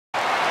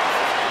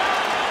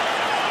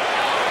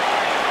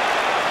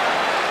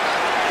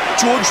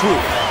George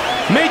Roop,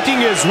 making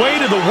his way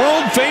to the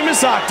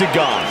world-famous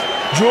octagon.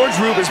 George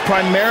Roop is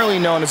primarily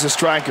known as a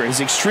striker. He's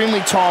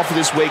extremely tall for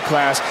this weight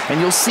class, and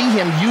you'll see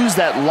him use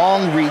that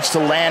long reach to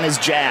land his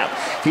jab.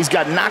 He's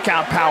got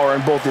knockout power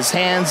in both his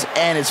hands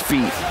and his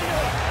feet.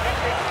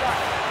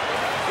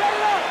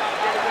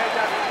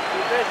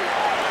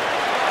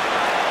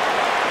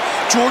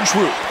 George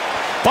Roop,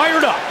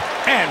 fired up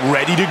and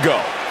ready to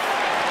go.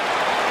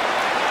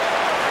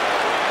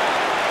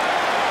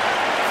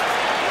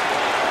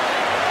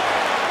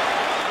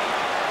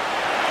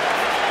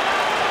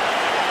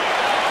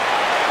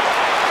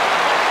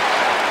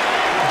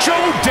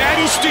 Joe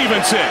Daddy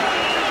Stevenson,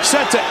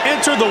 set to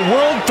enter the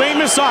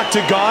world-famous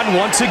octagon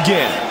once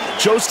again.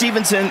 Joe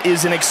Stevenson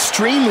is an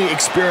extremely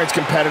experienced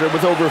competitor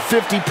with over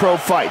 50 pro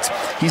fights.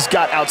 He's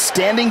got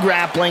outstanding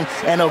grappling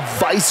and a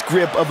vice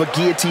grip of a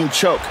guillotine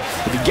choke.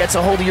 If he gets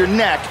a hold of your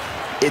neck,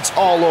 it's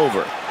all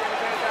over.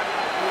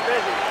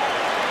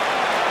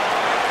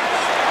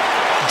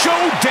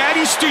 Joe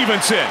Daddy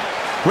Stevenson,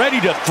 ready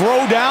to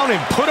throw down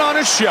and put on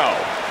a show.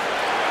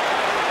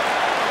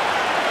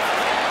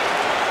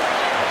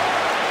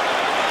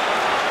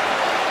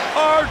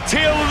 Our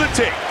Tale of the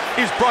Tape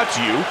is brought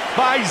to you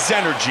by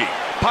Zenergy,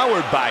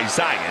 powered by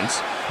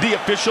Zions, the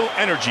official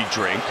energy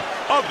drink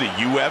of the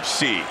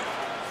UFC.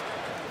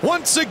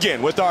 Once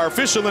again, with our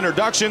official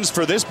introductions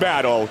for this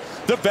battle,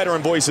 the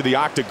veteran voice of the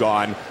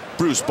octagon,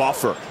 Bruce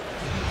Buffer.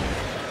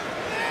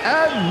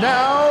 And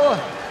now,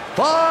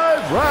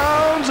 5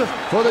 rounds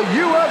for the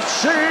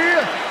UFC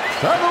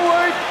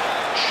Featherweight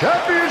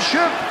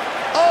Championship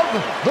of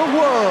the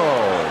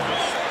World.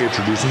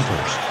 Introducing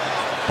first,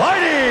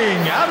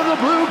 fighting out of the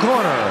blue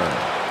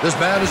corner. This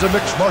man is a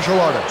mixed martial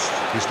artist.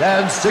 He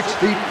stands 6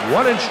 feet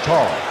 1 inch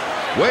tall,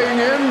 weighing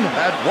in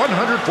at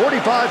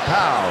 145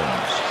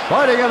 pounds.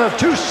 Fighting out of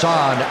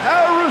Tucson,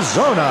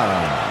 Arizona,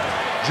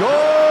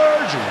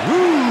 George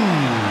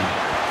Roop.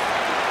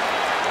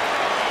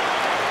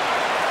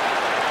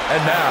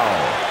 And now,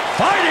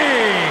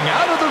 fighting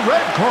out of the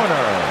red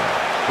corner.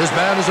 This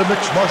man is a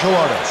mixed martial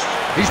artist.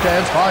 He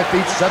stands 5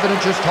 feet 7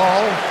 inches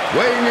tall,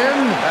 weighing in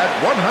at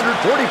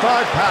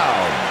 145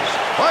 pounds.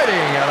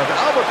 Fighting out of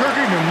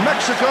Albuquerque, New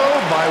Mexico,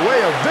 by way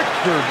of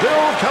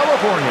Victorville,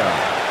 California,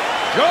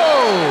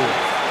 Joe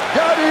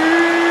Daddy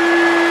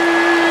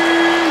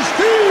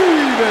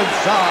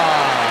Stevenson.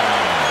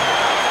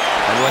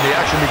 And when the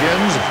action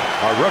begins,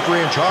 our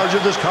referee in charge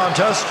of this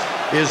contest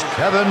is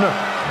Kevin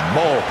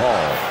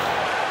Mulhall.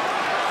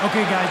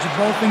 Okay, guys, you've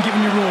both been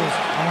given your rules.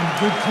 I want a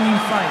good, clean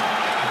fight.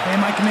 Obey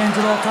my commands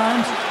at all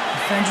times.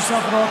 Defend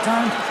yourself at all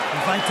times.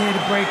 If I tell you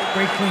to break,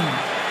 break clean.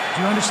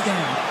 Do you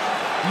understand?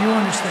 You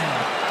understand.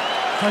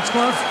 Touch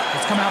gloves,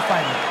 let's come out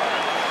fighting.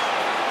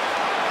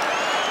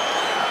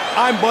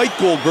 I'm Mike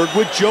Goldberg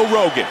with Joe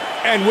Rogan,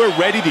 and we're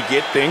ready to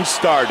get things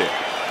started.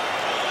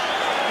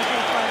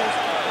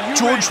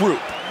 George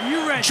Roop,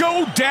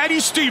 Joe Daddy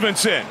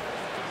Stevenson.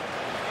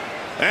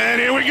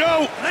 And here we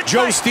go.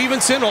 Joe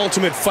Stevenson,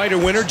 Ultimate Fighter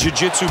winner,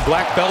 Jiu-Jitsu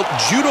black belt,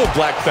 Judo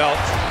black belt,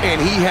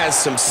 and he has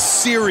some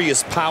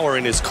serious power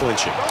in his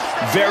clinching.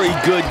 Very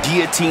good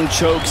guillotine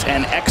chokes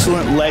and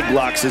excellent leg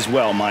locks as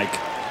well, Mike.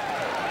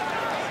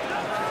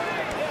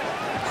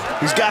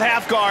 He's got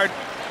half guard.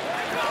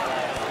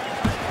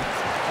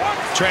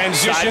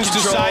 Transitions to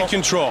side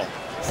control.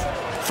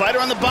 Fighter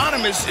on the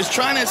bottom is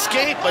trying to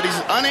escape, but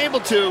he's unable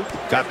to.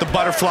 Got the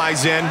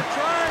butterflies in.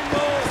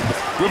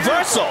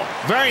 Reversal,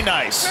 very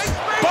nice.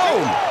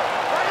 Boom!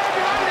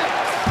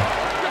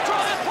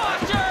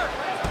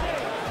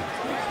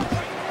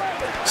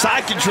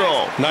 Side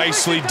control.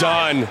 Nicely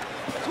done.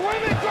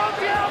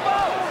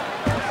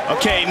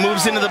 Okay,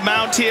 moves into the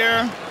mount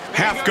here.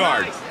 Half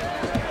guard.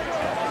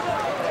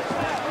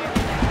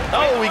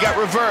 Oh, we got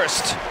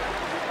reversed.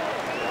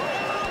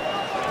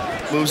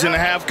 Moves into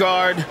half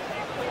guard.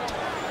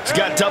 He's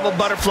got double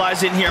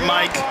butterflies in here,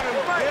 Mike.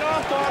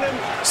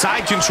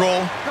 Side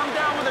control.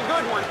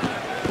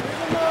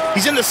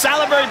 He's in the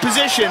salivary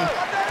position.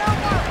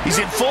 He's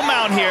in full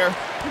mount here.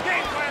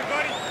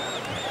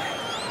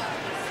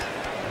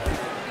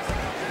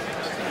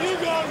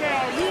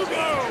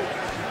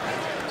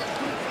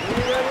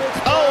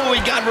 Oh,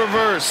 he got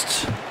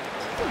reversed.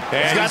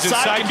 And he's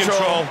got side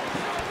control.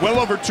 Well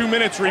over 2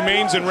 minutes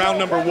remains in round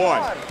number 1.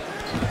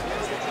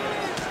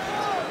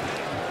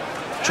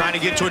 Trying to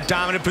get to a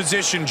dominant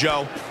position,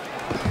 Joe.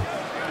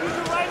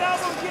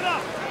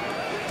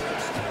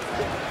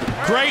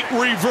 Great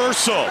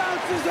reversal.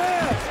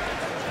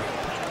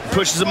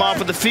 Pushes him off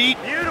with the feet.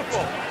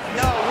 Beautiful.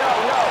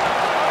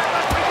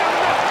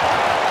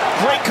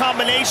 Great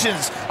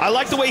combinations. I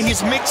like the way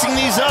he's mixing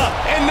these up.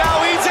 And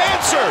now he's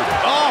answered.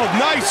 Oh,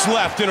 nice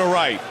left and a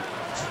right.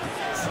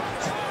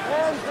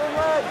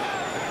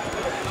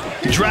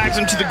 He drags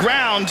him to the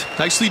ground.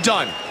 Nicely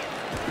done.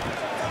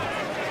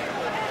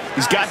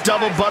 He's got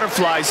double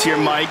butterflies here,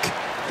 Mike.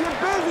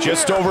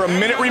 Just over a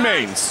minute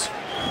remains.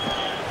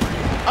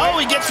 Oh,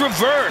 he gets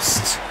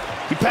reversed.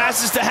 He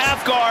passes to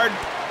half guard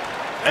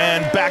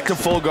and back to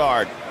full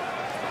guard.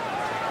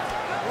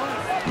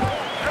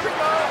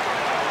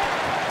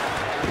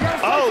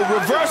 Oh,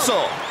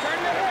 reversal.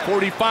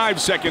 45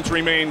 seconds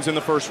remains in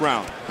the first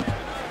round.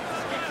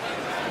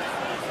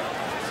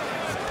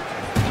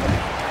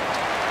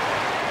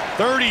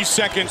 "30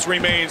 seconds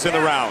remains in the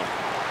round.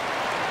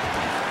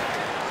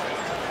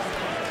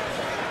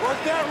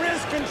 Work that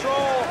wrist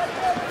control.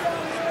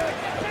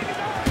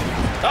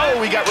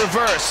 Oh, we got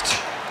reversed.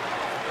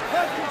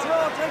 Head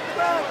control, take the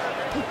back.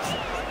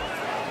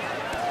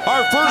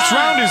 Our first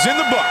round is in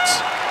the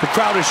books. The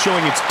crowd is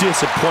showing its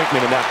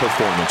disappointment in that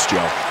performance,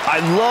 Joe. I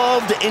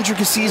love the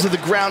intricacies of the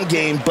ground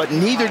game, but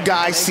neither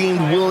guy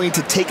seemed willing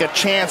to take a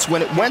chance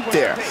when it went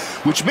there,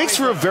 which makes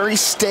for a very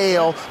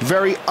stale,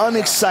 very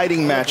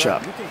unexciting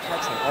matchup. You can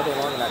catch him all day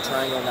long in that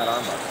triangle and that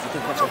armbar. You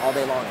can catch him all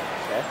day long,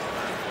 okay?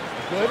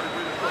 Good.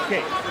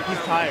 Okay, he's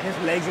tired. His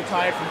legs are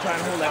tired from trying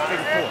to hold that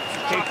figure four.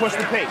 Okay, push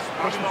the pace.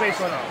 Push the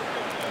pace on him.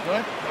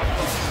 Good.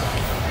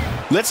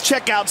 Let's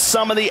check out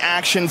some of the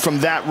action from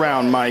that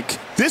round, Mike.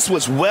 This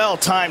was well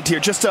timed here.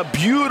 Just a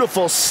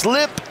beautiful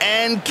slip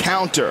and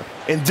counter.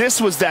 And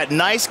this was that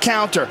nice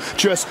counter.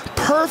 Just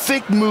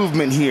perfect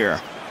movement here.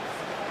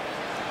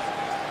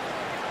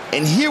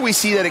 And here we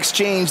see that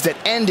exchange that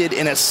ended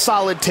in a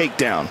solid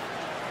takedown.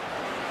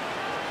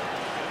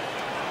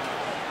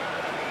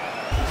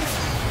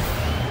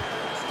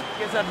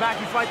 Gets that back,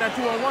 you fight that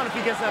 2-on-1. If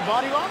he gets that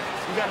body lock,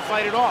 you got to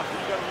fight it off.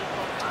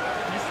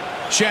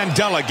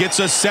 Chandela gets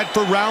us set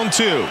for round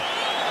 2. Okay,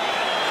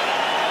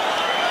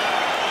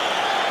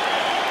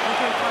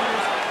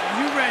 fighters, are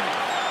you ready?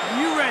 Are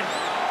you ready?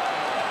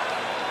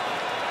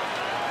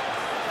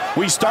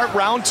 We start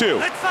round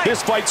 2.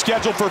 This fight's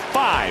scheduled for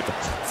 5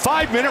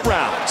 5-minute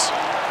rounds.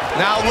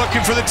 Now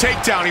looking for the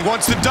takedown. He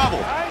wants the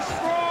double.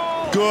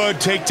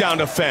 Good takedown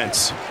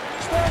defense.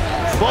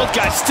 Both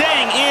guys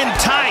staying in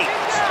tight.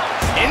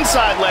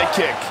 Inside leg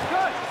kick.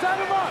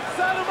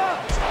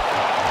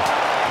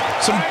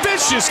 Some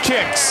vicious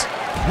kicks.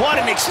 What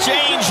an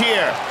exchange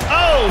here.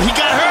 Oh, he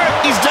got hurt.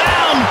 He's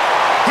down.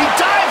 He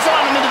dives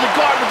on him into the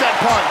guard with that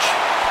punch.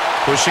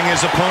 Pushing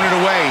his opponent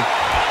away.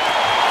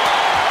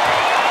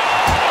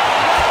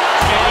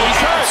 And he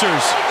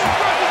answers.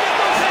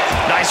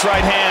 Nice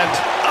right hand.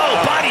 Oh,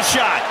 body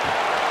shot.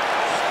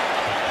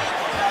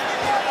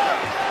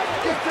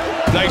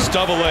 Nice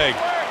double leg.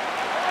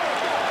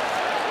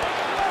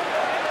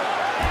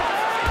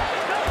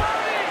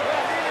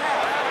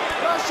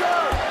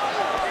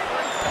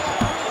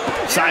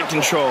 Side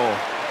control.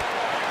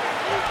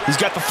 He's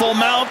got the full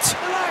mount.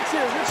 Relax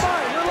here, you're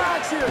fine,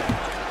 relax here.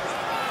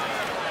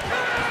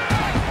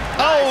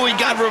 Oh, he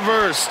got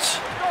reversed.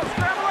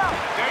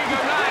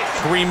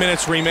 3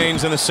 minutes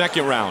remains in the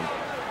second round.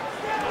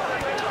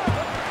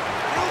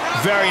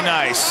 Very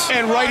nice.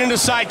 And right into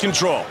side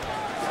control.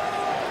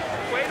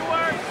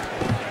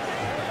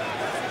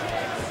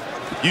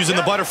 Using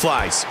the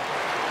butterflies.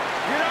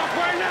 Get up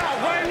right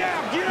now, right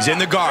now. Get He's in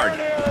the guard.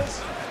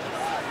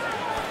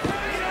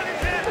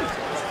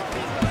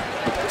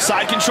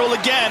 Side control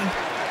again.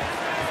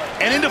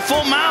 And into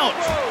full mount.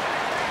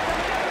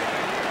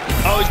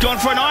 Oh, he's going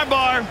for an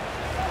armbar.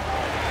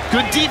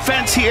 Good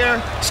defense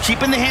here. He's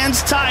keeping the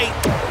hands tight.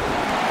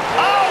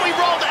 Oh, he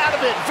rolled out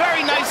of it.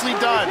 Very nicely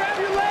done.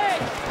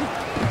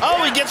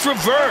 Oh, he gets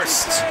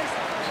reversed.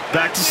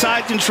 Back to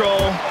side control.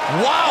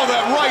 Wow,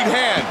 that right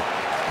hand.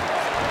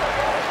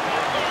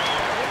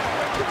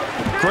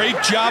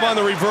 Great job on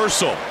the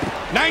reversal.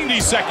 90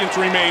 seconds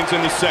remains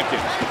in the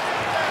second.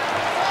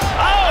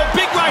 Oh,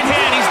 big right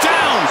hand. He's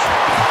down.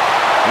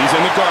 He's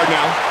in the guard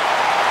now.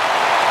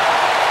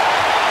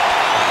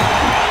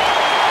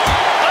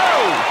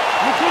 Oh!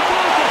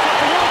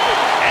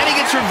 And he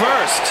gets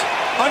reversed.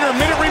 Under a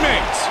minute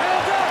remains.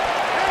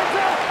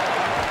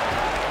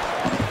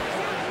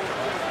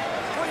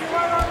 Put your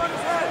right arm on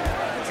his head.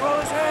 Control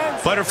his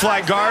hands.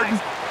 Butterfly guard.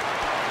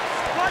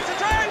 Watch the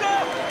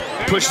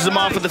triangle. Pushes him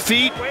off of the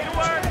feet.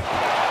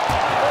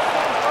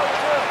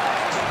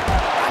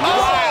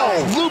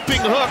 Oh!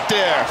 Looping hook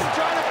there.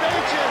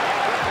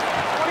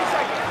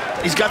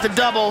 He's got the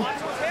double.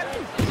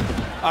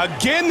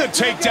 Again, the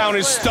takedown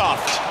is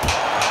stuffed.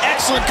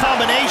 Excellent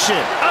combination.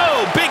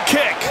 Oh, big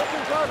kick.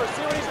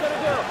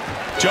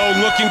 Joe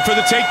looking for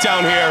the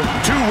takedown here.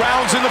 2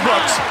 rounds in the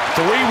books.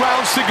 3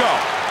 rounds to go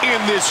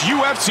in this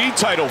UFC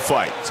title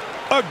fight.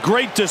 A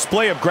great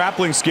display of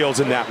grappling skills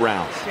in that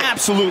round.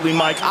 Absolutely,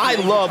 Mike. I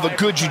love a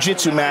good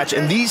jiu-jitsu match,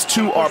 and these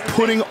two are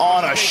putting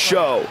on a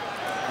show.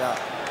 Now,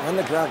 on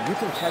the ground, you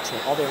can catch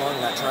him all day long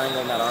in that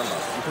triangle and that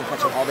armbar. You can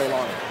catch him all day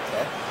long,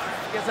 okay?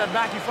 Gets that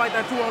back, you fight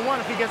that 2-on-1.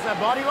 If he gets that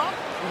body lock,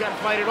 you got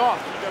to fight it off.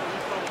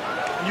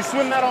 You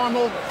swim that arm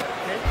over.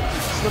 Okay?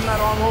 Swim that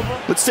arm over.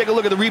 Let's take a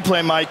look at the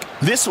replay, Mike.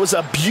 This was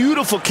a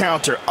beautiful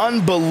counter.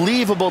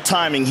 Unbelievable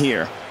timing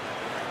here.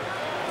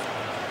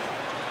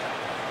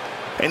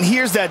 And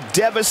here's that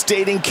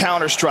devastating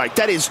counter strike.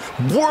 That is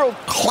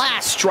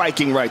world-class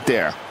striking right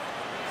there.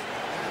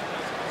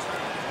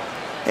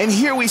 And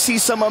here we see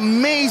some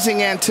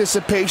amazing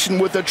anticipation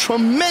with a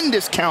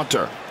tremendous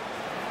counter.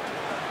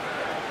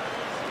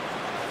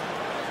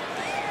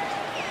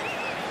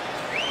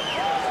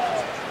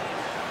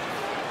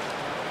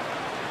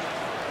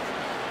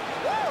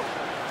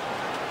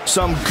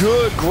 Some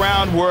good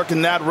groundwork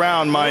in that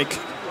round, Mike.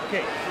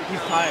 Okay, he's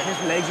tired. His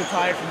legs are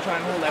tired from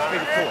trying to hold that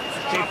figure four.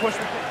 Okay, push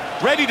me.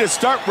 Ready to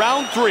start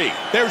round 3.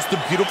 There's the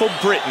beautiful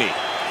Brittany.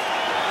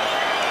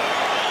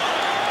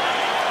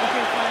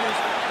 Okay, fighters,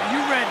 are you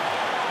ready?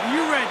 Are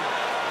you ready?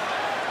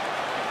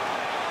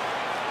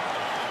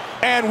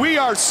 And we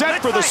are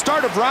set for the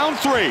start of round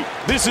 3.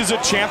 This is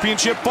a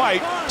championship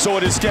fight, so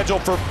it is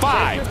scheduled for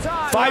 5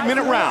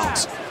 5-minute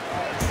rounds.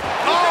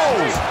 Oh!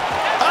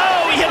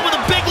 Oh, he hit with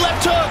a big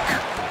left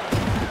hook.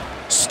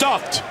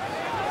 Stuffed.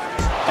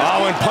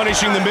 Oh, and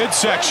punishing the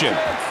midsection.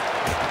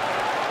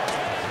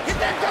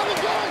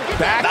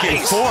 Back and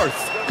forth.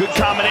 Good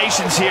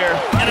combinations here.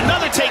 And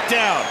another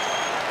takedown.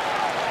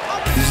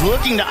 He's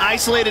looking to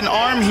isolate an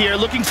arm here,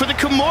 looking for the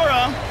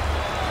Kimura.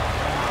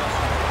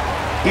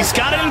 He's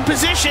got it in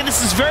position.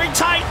 This is very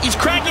tight. He's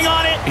cranking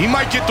on it. He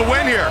might get the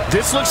win here.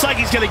 This looks like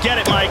he's going to get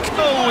it, Mike.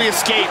 Oh, he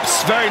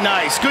escapes. Very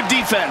nice. Good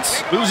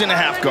defense. Moves into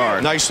half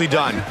guard. Nicely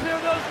done.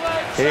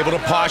 Able to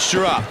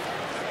posture up.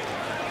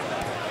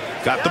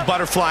 Got the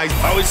butterflies.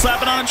 Oh, he's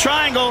slapping on a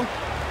triangle.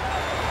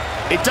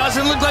 It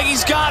doesn't look like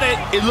he's got it.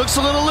 It looks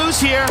a little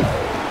loose here.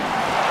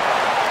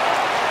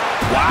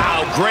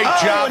 Wow, great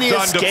job and he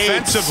done escapes.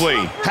 defensively.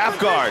 Half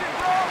guard.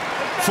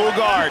 Full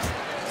guard.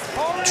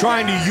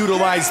 Trying to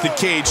utilize the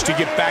cage to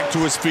get back to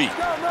his feet.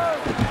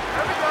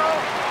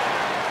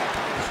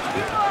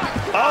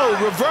 Oh,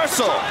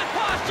 reversal.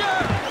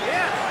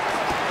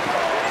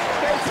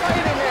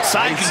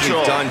 Side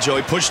control. Done,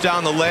 Joey. Pushed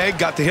down the leg,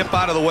 got the hip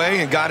out of the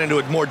way, and got into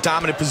a more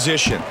dominant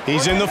position.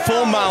 He's in the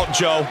full mount,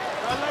 Joe.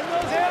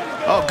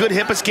 Oh, good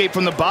hip escape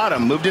from the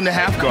bottom. Moved into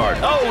half guard.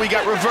 Oh, he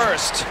got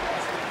reversed.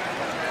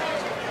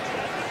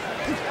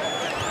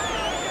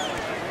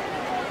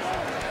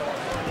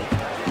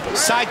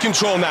 Side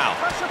control now.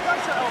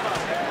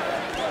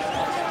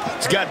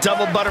 He's got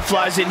double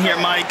butterflies in here,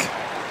 Mike.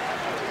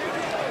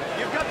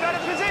 You've got better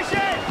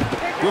position.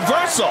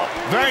 Reversal.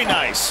 Very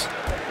nice.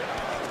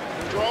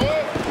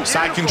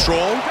 Side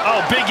control.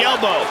 Oh, big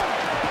elbow.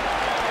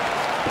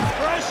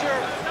 Pressure.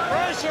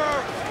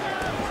 Pressure.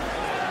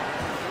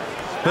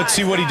 Let's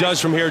see what he does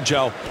from here,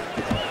 Joe.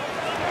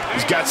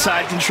 He's got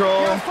side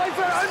control. Fight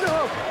for the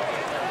underhook.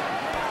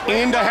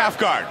 Into half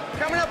guard.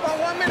 Coming up on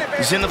 1 minute, baby.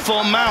 He's in the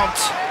full mount.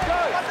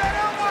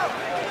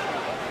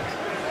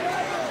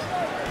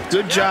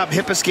 Good job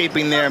hip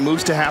escaping there.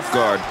 Moves to half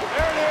guard.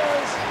 There it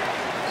is.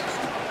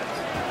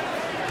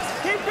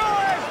 Keep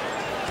going.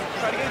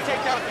 Try to get a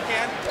takedown if you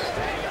can.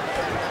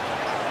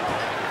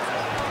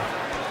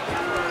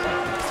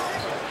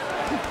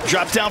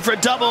 Drop down for a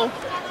double.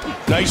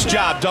 Nice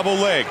job, double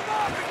leg.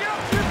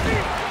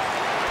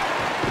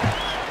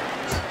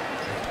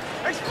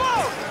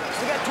 Explode.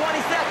 We got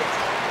 20 seconds.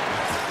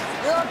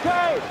 You're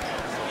okay.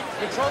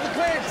 Control the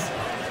clinch.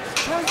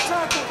 10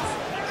 seconds.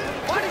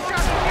 Body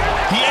shot.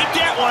 He ate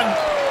that one.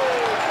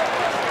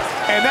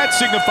 And that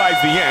signifies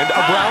the end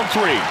of round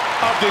 3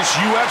 of this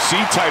UFC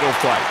title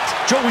fight.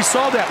 Joe, we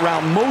saw that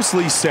round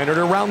mostly centered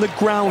around the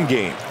ground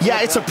game.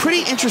 Yeah, it's a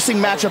pretty interesting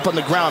matchup on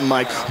the ground,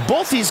 Mike.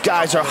 Both these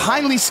guys are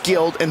highly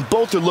skilled, and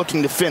both are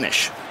looking to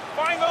finish.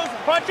 Find those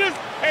punches.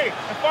 Hey,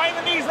 and find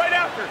the knees right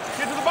after.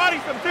 Get to the body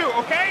from too,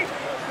 okay?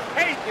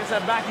 Hey, Gets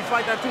that back, you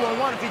fight that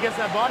 2-on-1. If he gets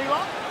that body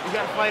lock, you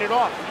got to fight it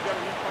off.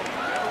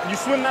 You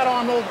swim that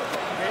arm over.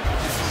 Okay?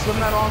 Swim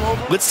that arm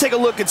over. Let's take a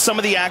look at some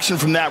of the action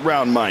from that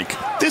round, Mike.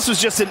 This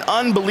was just an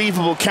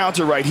unbelievable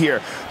counter right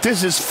here.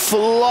 This is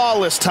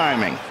flawless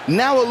timing.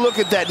 Now a look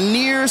at that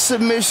near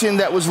submission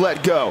that was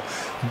let go.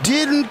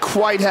 Didn't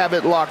quite have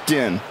it locked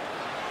in.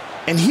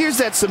 And here's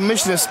that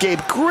submission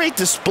escape. Great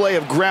display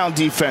of ground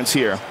defense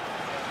here.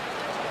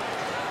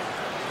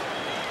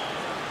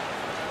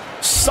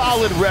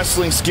 Solid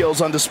wrestling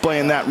skills on display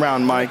in that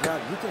round, Mike.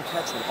 God, you can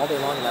catch him all day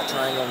long in that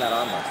triangle and that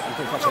armbar. You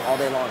can catch him all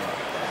day long.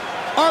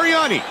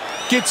 Ariani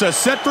gets us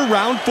set for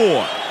round 4.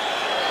 Okay,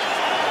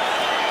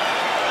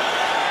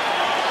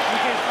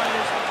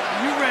 fighters,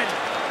 are you ready?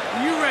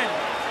 Are you ready?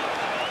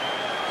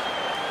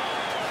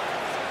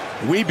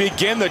 We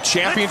begin the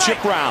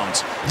championship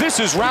rounds. This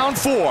is round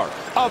 4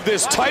 of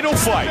this title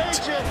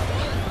fight.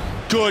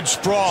 Good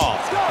sprawl.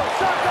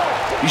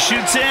 He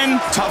shoots in.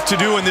 Tough to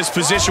do in this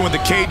position with the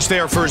cage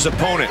there for his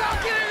opponent.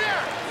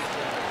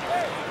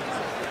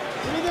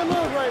 Breathe and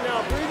move right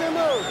now. Breathe and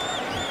move.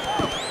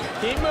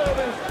 Keep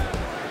moving.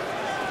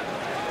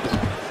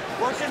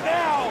 Work it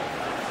now.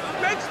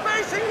 Make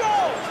space and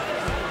go.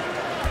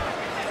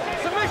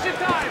 Submission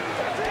time.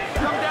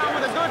 Come down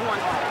with a good one.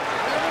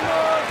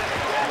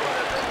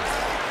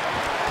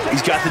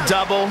 He's got the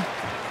double.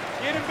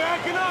 Get him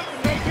backing up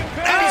and make him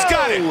pay. And he's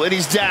got it. And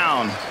he's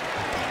down.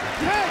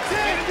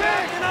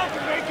 Backing up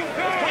and make him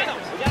pay.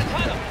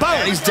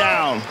 And he's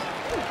down.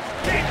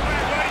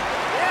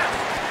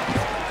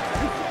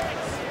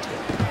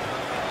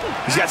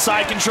 He's got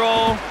side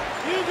control.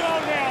 You go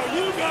now.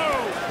 You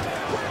go.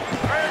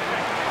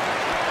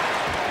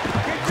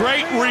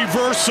 Great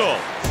reversal.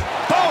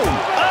 Boom!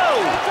 Oh!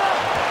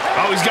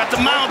 Oh, he's got the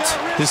mount.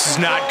 This is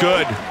not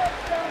good.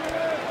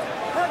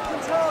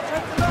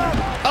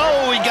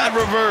 Oh, he got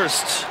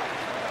reversed.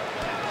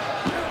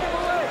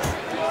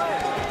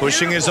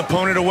 Pushing his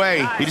opponent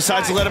away. He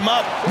decides to let him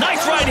up.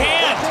 Nice right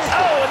hand.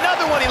 Oh,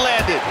 another one he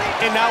landed.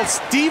 And now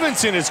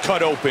Stevenson is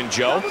cut open,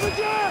 Joe.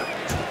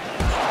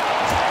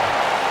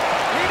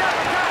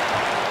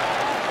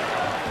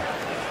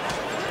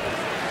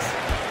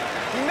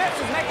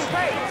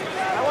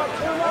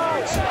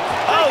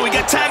 Oh, he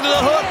got tagged to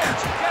the hook.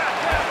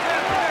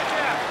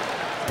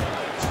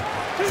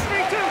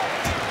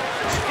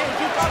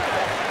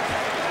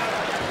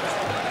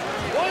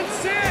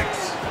 1-6.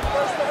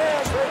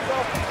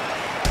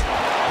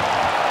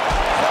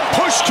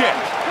 Push kick.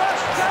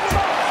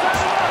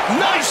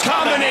 Nice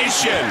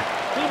combination.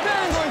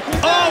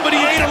 Oh, but he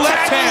ate a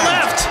left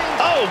hand.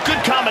 Oh,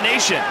 good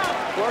combination.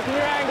 Working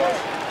your angles.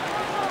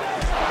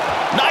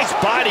 Nice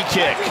body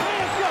kick.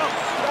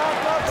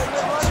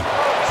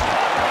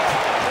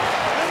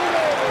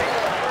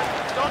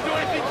 Don't do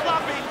anything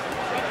sloppy.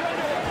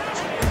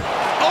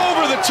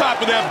 Over the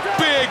top of that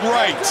big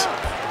right.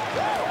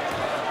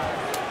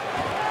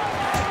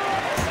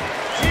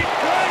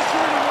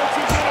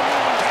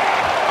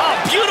 Oh,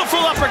 beautiful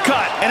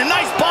uppercut and a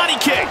nice body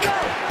kick.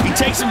 He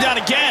takes him down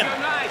again.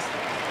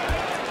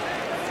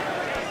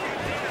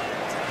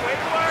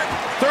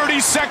 30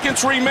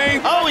 seconds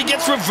remain. Oh, he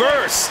gets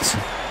reversed.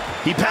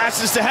 He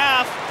passes to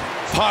half.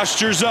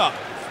 Postures up.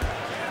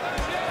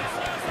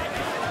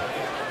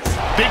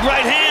 Big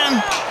right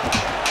hand.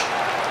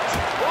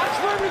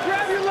 Watch where we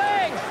grab your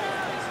leg.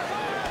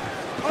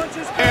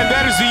 And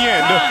that is the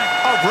end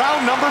of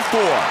round number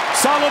 4.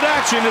 Solid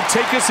action to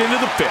take us into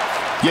the 5th.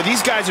 Yeah,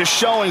 these guys are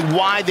showing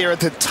why they're at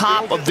the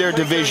top of their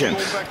division.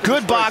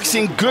 Good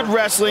boxing, good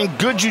wrestling,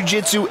 good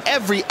jiu-jitsu.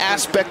 Every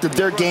aspect of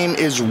their game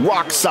is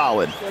rock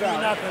solid.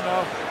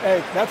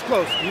 Hey, that's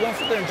close. You don't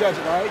sit there and judge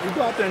it, all right? You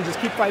go out there and just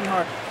keep fighting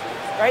hard.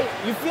 Right?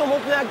 You feel him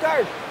open that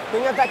guard.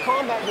 Bring out that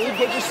combat lead.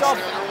 Get yourself,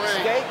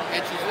 okay?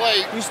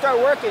 You start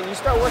working. You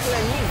start working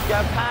that knee. You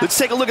got to pass. Let's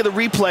take a look at the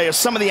replay of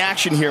some of the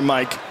action here,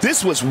 Mike.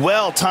 This was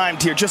well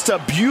timed here. Just a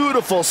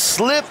beautiful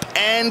slip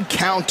and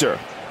counter.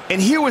 And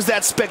here was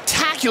that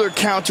spectacular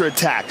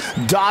counterattack.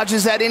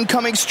 Dodges that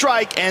incoming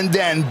strike and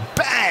then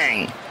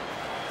bang!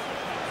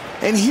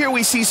 And here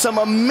we see some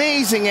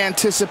amazing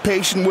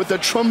anticipation with a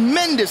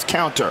tremendous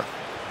counter.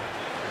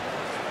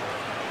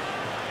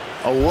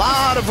 A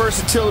lot of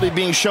versatility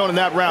being shown in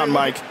that round,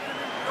 Mike.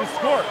 Just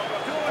score.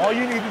 All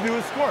you need to do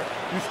is score.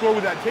 You score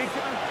with that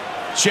takedown.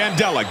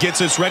 Chandela gets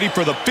us ready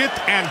for the 5th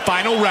and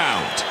final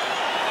round.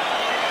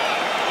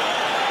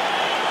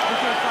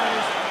 Okay,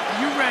 fighters, are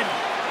you ready?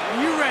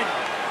 Are you ready?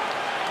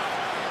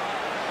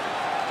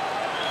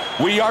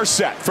 We are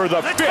set for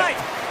the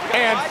 5th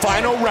and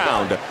final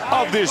round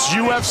of this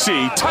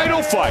UFC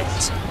title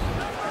fight.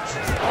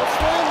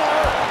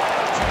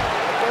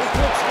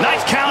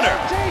 Nice counter.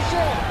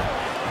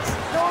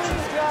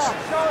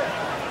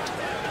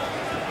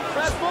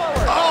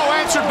 Oh,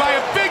 answered by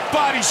a big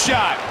body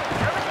shot.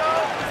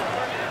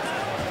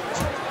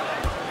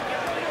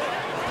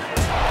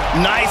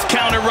 Nice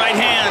counter right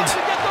hand.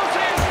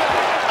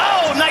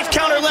 Oh, nice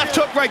counter left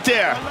hook right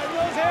there.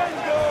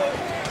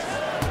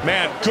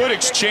 Man, good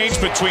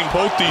exchange between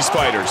both these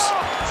fighters.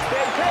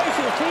 Stay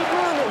patient. Keep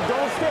moving.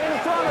 Don't stay in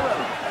front of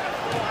him.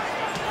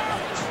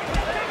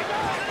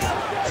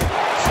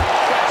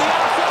 Get the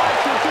outside.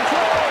 Keep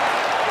control.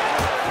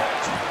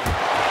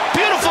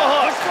 Beautiful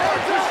hook.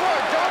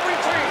 Don't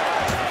retreat.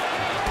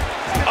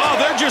 Oh,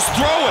 they're just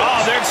throwing.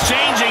 Oh, they're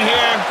exchanging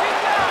here.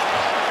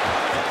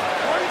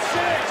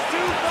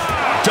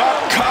 1-6, 2-5. Duck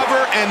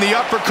cover and the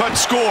uppercut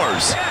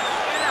scores.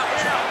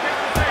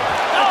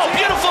 Oh,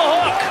 beautiful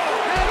hook.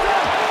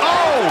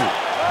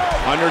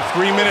 Under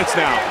 3 minutes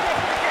now.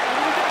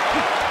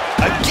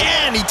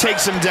 Again, he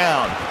takes him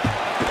down.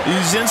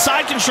 He's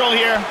inside control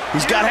here.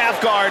 He's got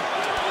half guard.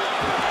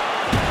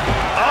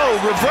 Oh,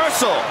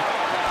 reversal.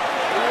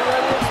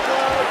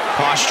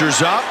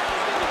 Postures up.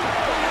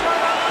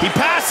 He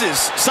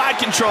passes. Side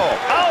control.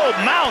 Oh,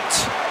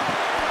 mount.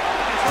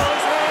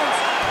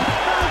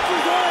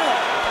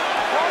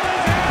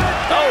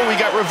 Oh, we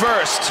got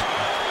reversed.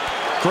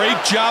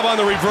 Great job on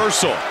the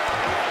reversal.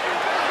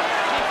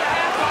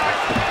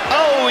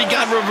 Oh, he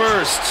got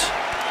reversed.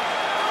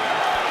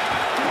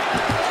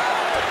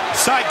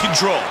 Side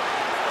control.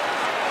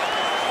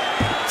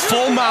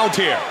 Full mount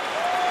here.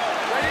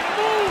 Ready to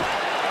move.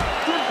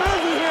 Get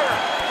busy here.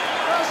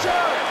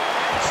 Pressure.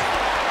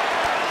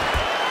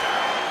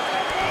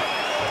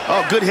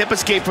 Oh, good hip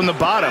escape from the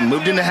bottom.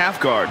 Moved into half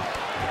guard.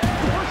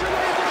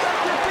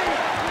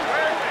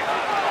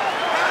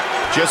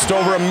 Just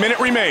over a minute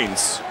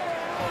remains.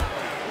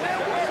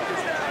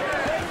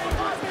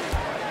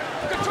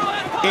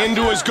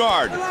 Into his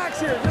guard.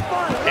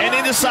 And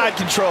into side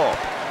control.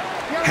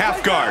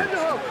 Half guard.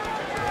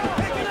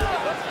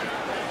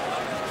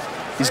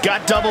 He's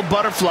got double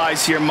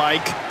butterflies here,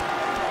 Mike.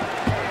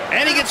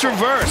 And he gets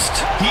reversed.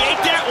 He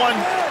ate that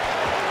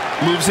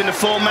one. Moves into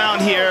full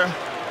mount here.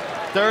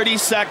 30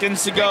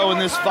 seconds to go in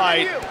this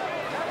fight.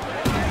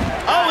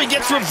 Oh, he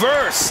gets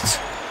reversed.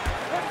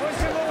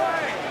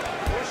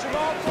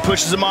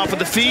 Pushes him off with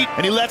the feet,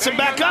 and he lets him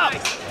back up. 10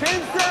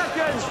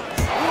 seconds.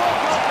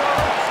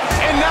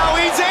 And now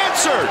he's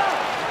answered.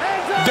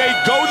 They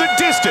go the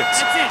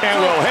distance. And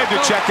we'll head to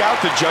check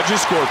out the judges'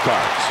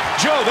 scorecards.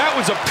 Joe, that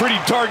was a pretty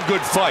darn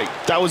good fight.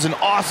 That was an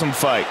awesome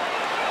fight.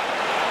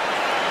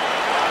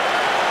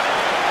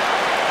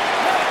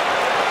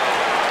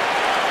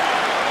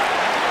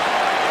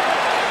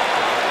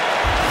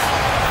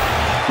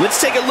 Let's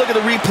take a look at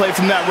the replay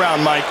from that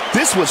round, Mike.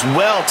 This was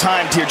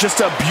well-timed here. Just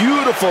a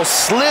beautiful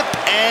slip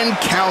and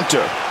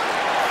counter.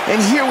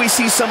 And here we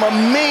see some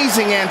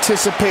amazing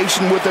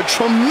anticipation with a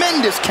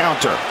tremendous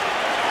counter.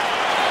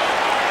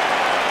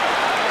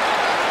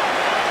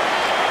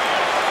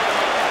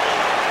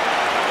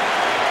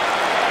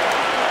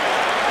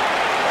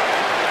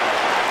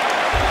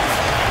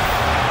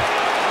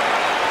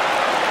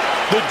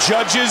 The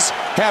judges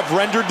have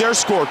rendered their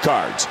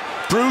scorecards.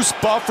 Bruce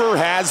Buffer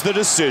has the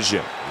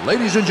decision.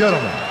 Ladies and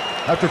gentlemen,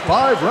 after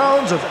 5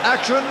 rounds of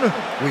action,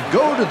 we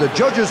go to the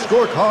judges'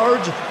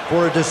 scorecards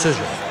for a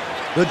decision.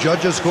 The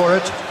judges score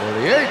it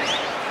 48,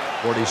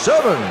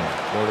 47,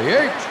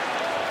 48,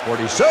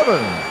 47,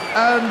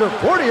 and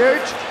 48,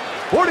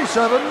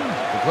 47,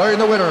 declaring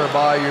the winner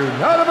by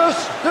unanimous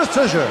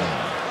decision.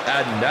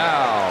 And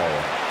now,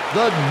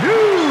 the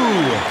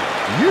new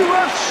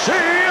UFC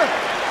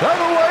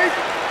Featherweight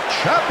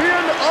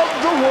Champion of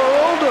the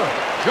World,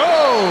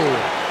 Joe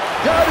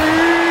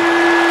Daddy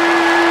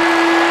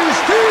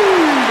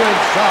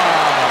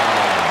Stevenson.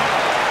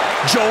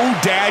 Joe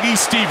Daddy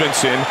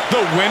Stevenson,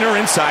 the winner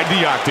inside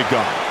the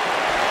octagon.